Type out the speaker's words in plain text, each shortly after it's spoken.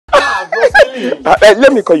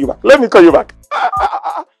Let me call you back. Let me call you back.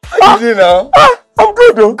 How you doing now? I'm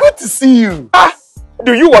good, though. Good to see you.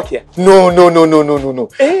 Do you work here? No.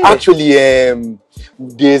 Hey. Actually,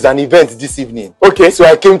 there's an event this evening. Okay. So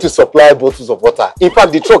I came to supply bottles of water. In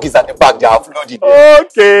fact, the truck is at the back. They are flooding.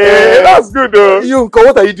 Okay, that's good, though. You,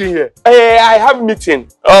 what are you doing here? I have a meeting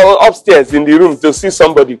upstairs in the room to see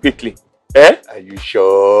somebody quickly. Are you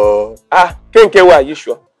sure? Kenkewa, are you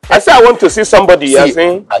sure? I said I want to see somebody. Are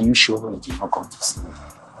you sure you did not come to see me?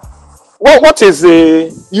 What is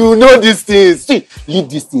You know these things. See, leave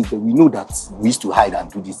these things. We know that we used to hide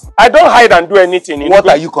and do this. I don't hide and do anything. What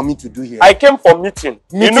are you coming to do here? I came for meeting.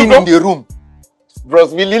 Meeting in the room.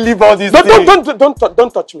 Bros, will you leave all these things?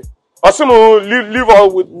 Don't touch me. Asumu, leave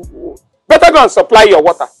all with. Better go and supply your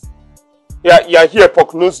water. You're here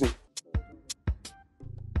prognosing.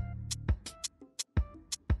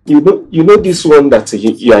 You know this one that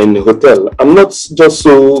you are in a hotel. I'm not just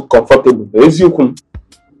so comfortable.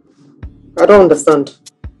 I don't understand.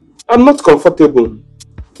 I'm not comfortable.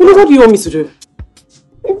 What do you want me to do?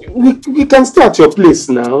 We can stay at your place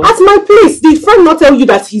now. At my place? Did friend not tell you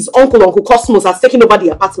that his Uncle Cosmos has taken over the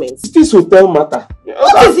apartment? Is this hotel matter?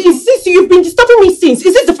 What is this? You've been disturbing me since.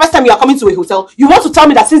 Is this the first time you are coming to a hotel? You want to tell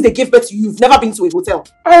me that since they gave birth to you, you've never been to a hotel?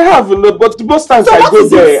 I have, but most times so I go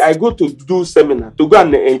there, I go to do seminar, to go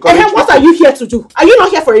and encourage people. What are you here to do? Are you not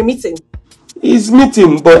here for a meeting? It's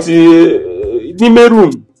meeting, but in my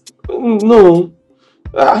room. No.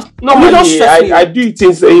 Normally, I do it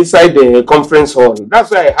inside the conference hall.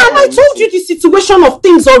 That's why I told you the situation of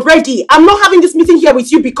things already. I'm not having this meeting here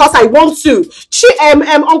with you because I want to.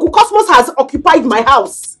 Uncle Cosmos has occupied my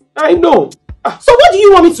house. I know. So what do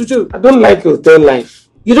you want me to do? I don't like hotel life.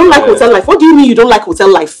 You don't like hotel life? What do you mean you don't like hotel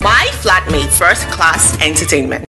life? My Flatmates first class entertainment.